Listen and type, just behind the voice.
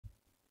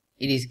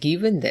it is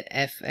given that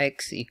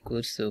fx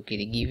equals to, okay,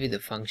 they give you the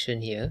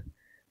function here,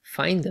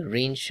 find the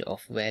range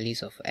of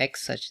values of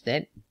x such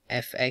that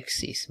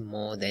fx is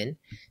more than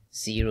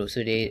 0.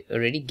 So they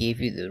already gave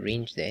you the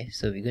range there,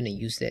 so we're going to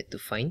use that to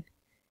find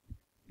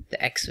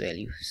the x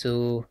value.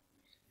 So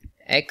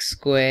x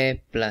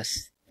squared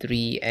plus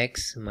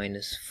 3x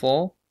minus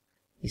 4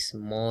 is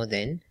more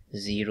than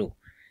 0.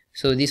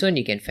 So this one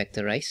you can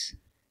factorize.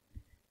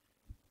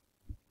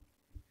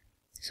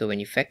 So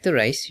when you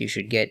factorize, you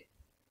should get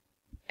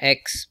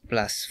x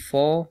plus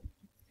 4,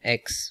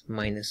 x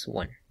minus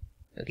 1.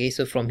 Okay,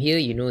 so from here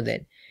you know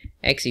that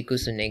x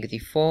equals to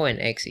negative 4 and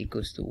x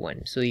equals to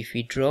 1. So if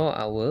we draw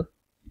our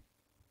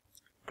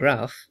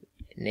graph,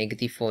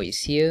 negative 4 is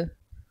here,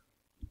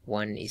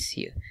 1 is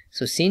here.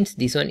 So since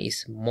this one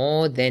is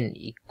more than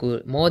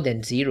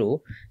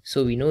 0,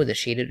 so we know the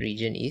shaded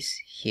region is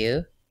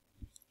here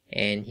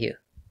and here.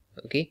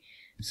 Okay,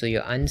 so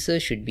your answer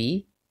should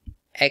be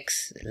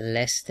x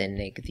less than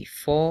negative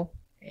 4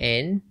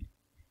 and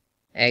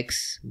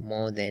x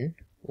more than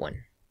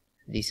 1.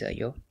 These are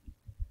your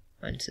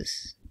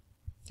answers.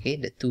 Okay,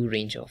 the two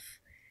range of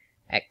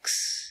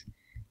x.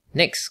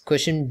 Next,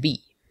 question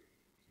B.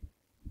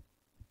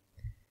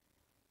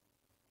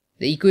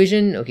 The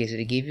equation, okay, so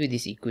they gave you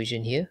this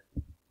equation here,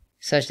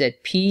 such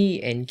that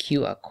P and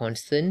Q are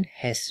constant,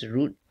 has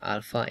root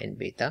alpha and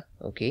beta.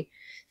 Okay,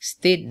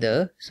 state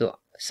the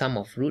sum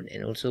of root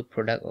and also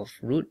product of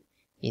root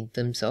in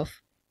terms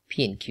of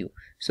P and Q.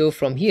 So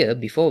from here,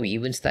 before we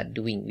even start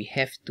doing, we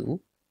have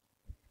to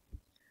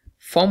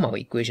form our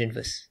equation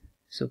first.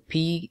 So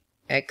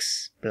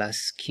Px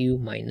plus Q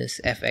minus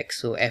Fx.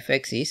 So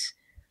Fx is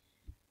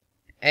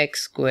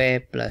x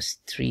squared plus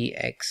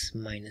 3x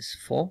minus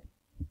 4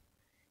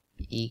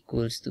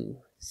 equals to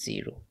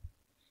 0.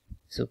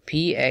 So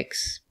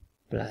Px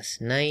plus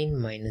 9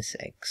 minus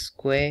x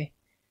squared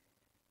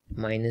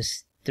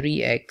minus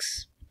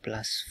 3x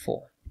plus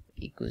 4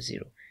 equals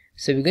 0.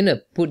 So we're going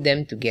to put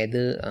them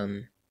together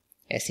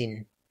as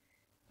in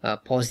a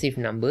positive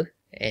number,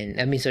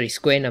 and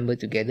square number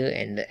together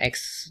and the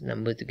x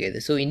number together.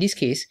 So in this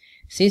case,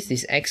 since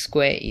this x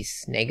square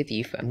is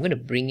negative, I'm going to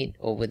bring it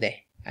over there.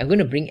 I'm going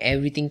to bring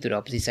everything to the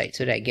opposite side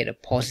so that I get a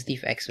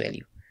positive x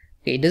value.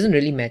 Okay, it doesn't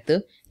really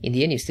matter. In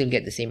the end, you still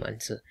get the same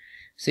answer.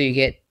 So you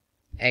get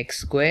x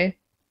squared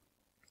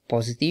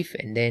positive,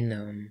 and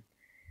then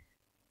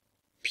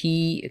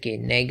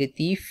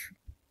negative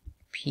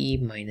p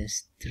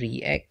minus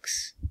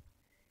 3x,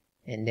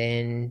 and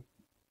then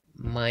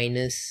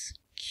minus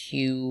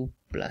q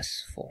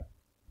plus 4.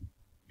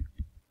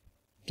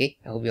 Okay,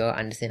 I hope you all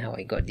understand how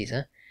I got this.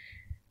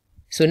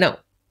 So now,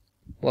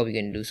 what we're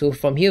going to do, so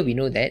from here we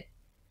know that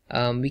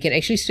we can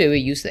actually straight away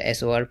use the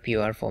SOR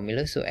POR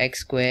formula. So x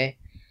squared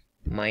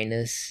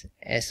minus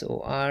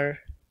SOR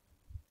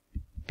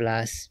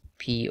plus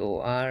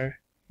POR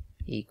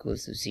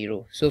equals to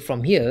 0. So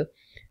from here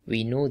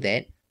we know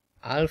that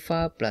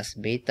alpha plus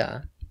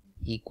beta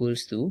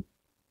equals to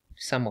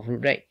sum of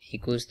root, right,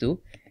 equals to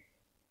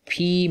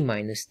p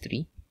minus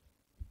 3,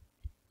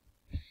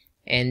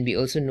 and we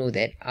also know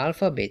that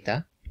alpha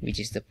beta, which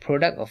is the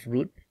product of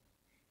root,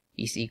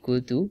 is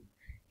equal to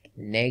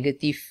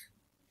negative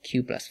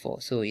q plus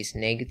 4. So it's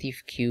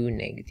negative q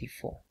negative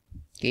 4.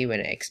 Okay, when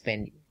I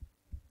expand it.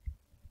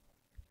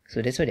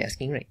 So that's what they're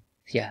asking, right?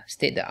 Yeah,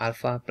 state the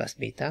alpha plus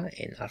beta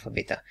and alpha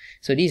beta.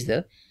 So this is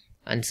the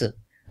answer.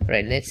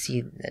 Right, let's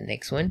see the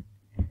next one.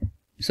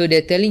 So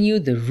they're telling you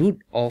the root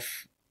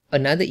of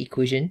another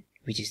equation,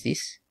 which is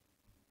this,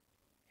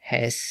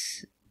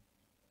 has,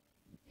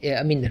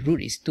 the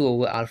root is 2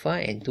 over alpha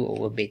and 2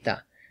 over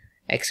beta.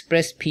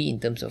 Express p in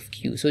terms of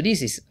q. So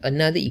this is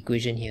another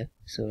equation here.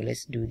 So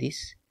let's do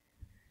this.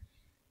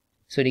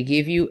 So they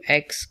gave you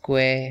x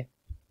squared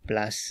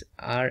plus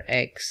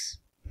rx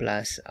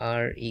plus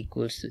r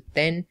equals to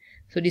 10.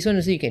 So this one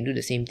also you can do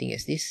the same thing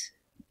as this.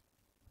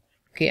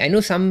 Okay, I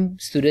know some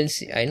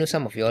students, I know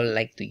some of you all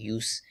like to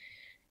use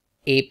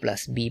a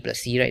plus b plus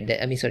c, right?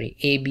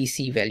 A, b,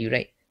 c value,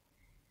 right?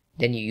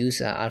 Then you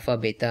use alpha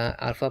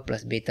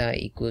plus beta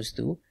equals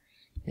to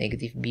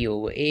negative b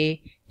over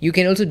a. You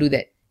can also do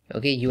that.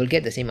 Okay, you will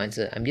get the same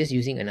answer. I'm just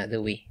using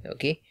another way.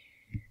 Okay,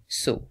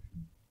 so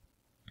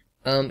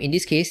in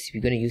this case,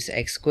 we're going to use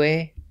x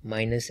squared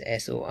minus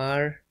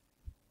SOR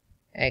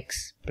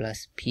x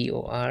plus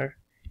POR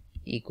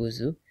equals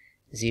to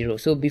 0.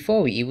 So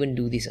before we even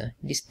do this,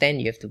 this 10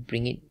 you have to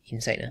bring it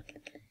inside,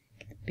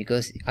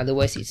 because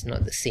otherwise it's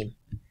not the same.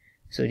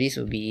 So this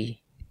will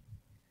be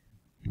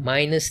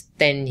minus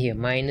 10 here.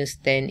 Minus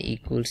 10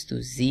 equals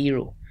to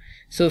 0.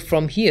 So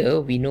from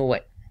here we know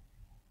what?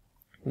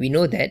 We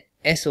know that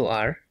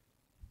SOR,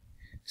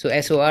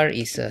 so SOR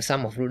is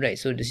sum of root, right?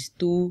 So this is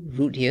 2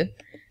 root here,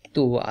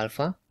 2 over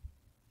alpha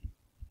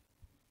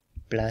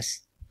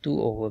plus 2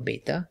 over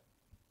beta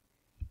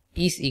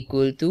is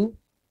equal to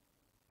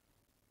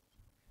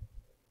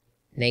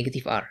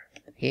negative r.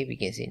 Okay, we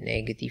can say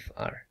negative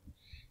r.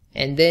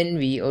 And then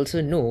we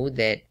also know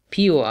that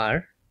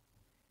POR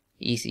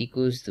is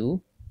equals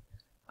to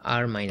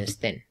r minus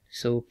 10.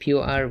 So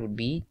POR would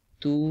be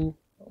 2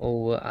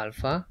 over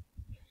alpha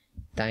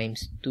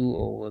times 2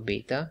 over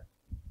beta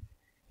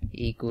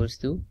equals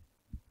to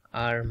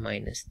r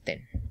minus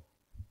 10.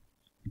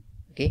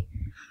 Okay,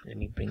 let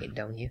me bring it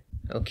down here.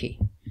 Okay,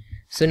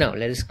 so now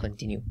let us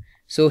continue.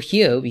 So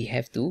here we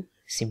have to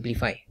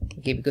simplify,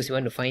 okay, because we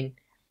want to find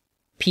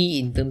p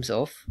in terms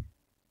of,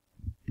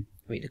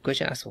 wait, the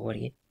question asks for what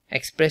again?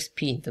 Express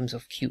p in terms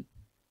of q.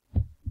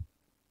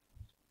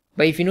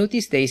 But if you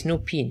notice, there is no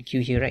p in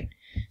q here, right?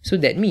 So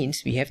that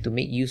means we have to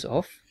make use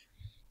of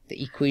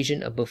the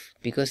equation above,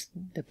 because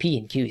the p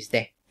in q is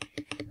there.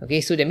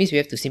 Okay, so that means we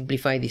have to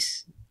simplify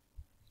this.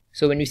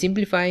 So when we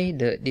simplify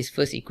this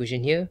first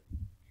equation here,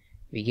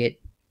 we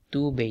get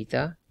 2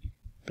 beta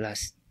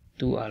plus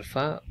 2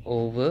 alpha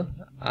over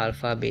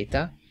alpha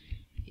beta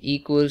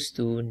equals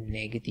to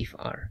negative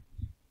r.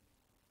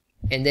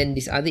 And then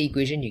this other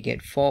equation, you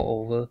get 4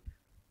 over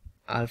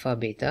alpha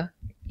beta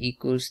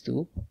equals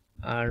to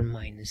r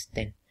minus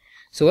 10.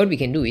 So what we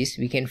can do is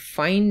we can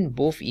find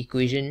both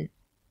equation,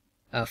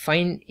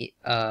 find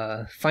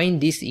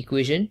this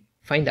equation,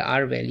 find the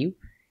r value,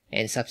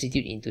 and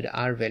substitute into the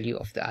r value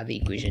of the other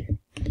equation.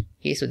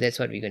 Okay, so that's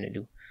what we're going to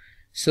do.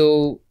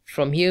 So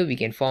from here we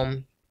can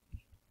form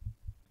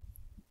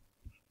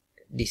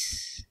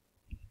this,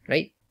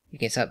 right? You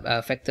can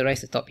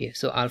factorize the top here.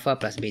 So alpha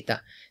plus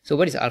beta. So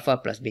what is alpha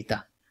plus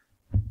beta?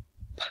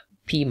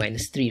 P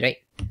minus 3, right?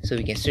 So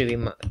we can straight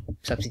away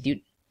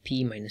substitute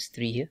P minus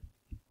 3 here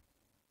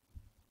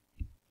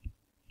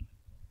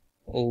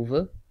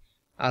over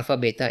alpha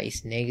beta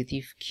is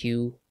negative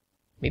Q.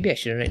 Maybe I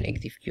shouldn't write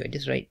negative Q. I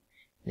just write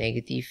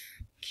negative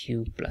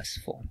Q plus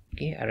 4.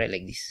 Okay, I write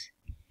like this.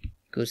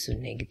 Equals to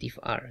negative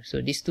R.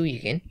 So these two you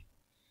can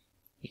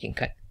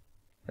cut.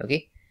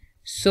 Okay,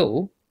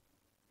 so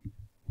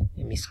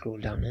let me scroll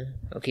down.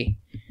 Okay,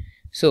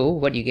 so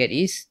what you get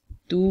is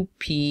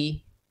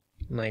 2P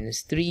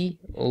minus 3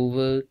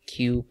 over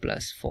Q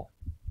plus 4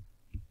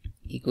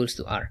 equals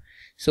to R.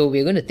 So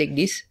we're going to take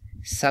this,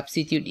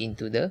 substitute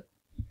into the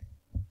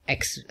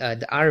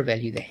the R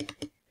value there.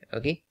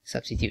 Okay,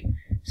 substitute.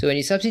 So when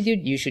you substitute,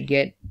 you should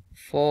get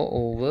 4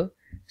 over,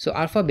 so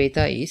alpha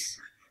beta is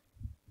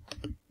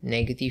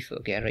negative,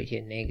 okay, I write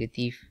here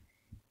negative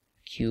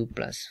Q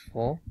plus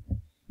 4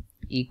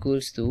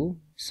 equals to,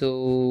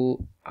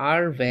 so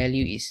R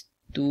value is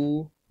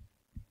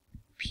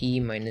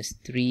 2P minus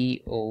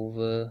 3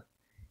 over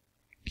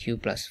Q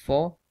plus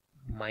 4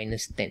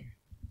 minus 10.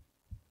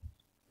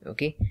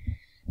 Okay,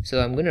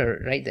 so I'm going to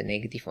write the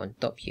negative on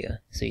top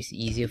here so it's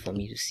easier for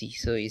me to see.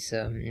 So it's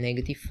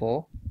negative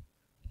 4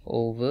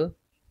 over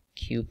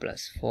Q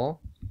plus 4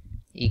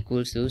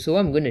 equals to, so what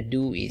I'm going to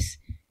do is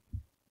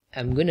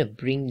I'm going to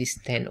bring this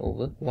 10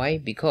 over. Why?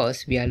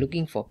 Because we are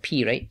looking for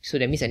P, right? So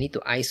that means I need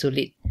to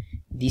isolate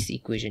this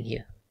equation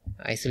here.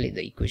 Isolate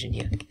the equation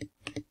here.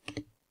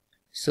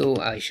 So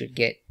I should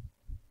get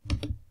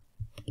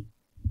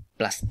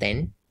plus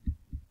 10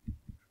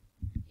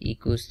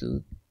 equals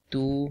to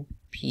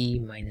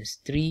 2P minus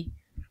 3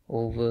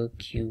 over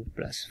Q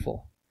plus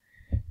 4.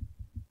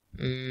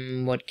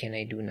 What can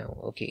I do now?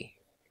 Okay.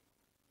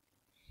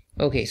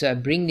 Okay, so I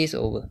bring this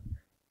over.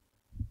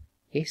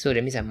 Okay, so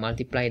that means I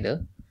multiply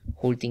the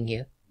whole thing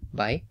here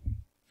by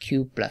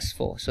Q plus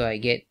 4. So I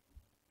get,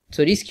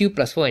 so this Q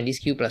plus 4 and this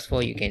Q plus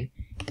 4 you can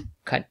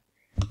cut.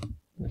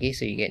 Okay,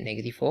 so you get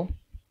negative 4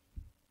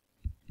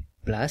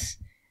 plus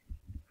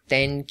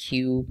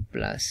 10Q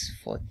plus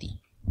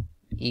 40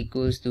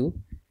 equals to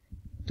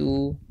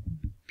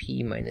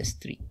 2P minus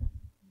 3.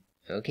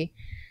 Okay,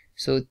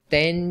 so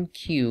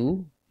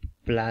 10Q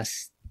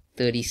plus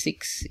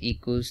 36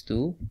 equals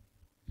to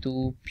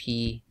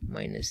 2P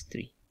minus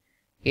 3.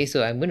 Okay,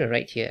 so I'm going to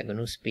write here, I got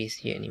no space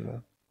here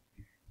anymore.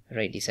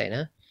 Write this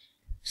side,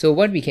 So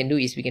what we can do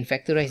is we can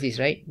factorize this,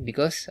 right?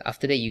 Because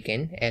after that you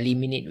can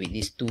eliminate with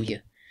this 2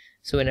 here.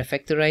 So when I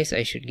factorize,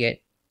 I should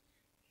get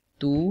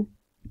 2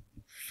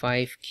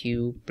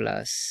 5Q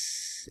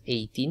plus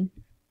 18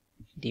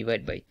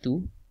 divided by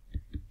 2.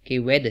 Okay,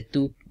 where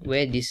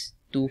this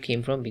 2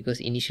 came from, because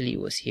initially it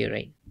was here,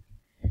 right?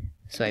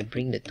 So I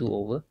bring the 2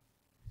 over,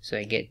 so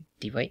I get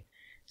divide.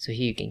 So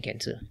here you can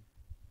cancel.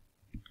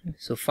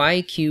 So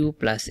 5Q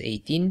plus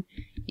 18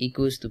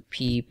 equals to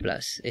P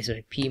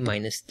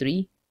minus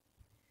 3.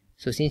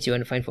 So since you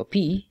want to find for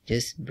P,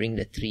 just bring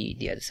the 3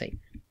 the other side.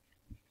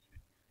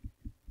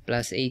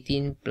 Plus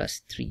 18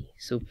 plus 3.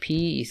 So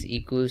P is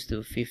equals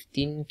to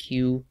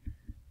 15Q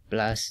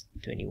plus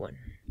 21.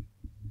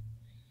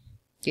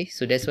 Okay,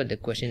 so that's what the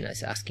question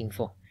is asking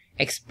for.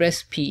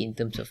 Express P in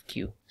terms of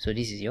Q. So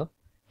this is your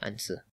answer.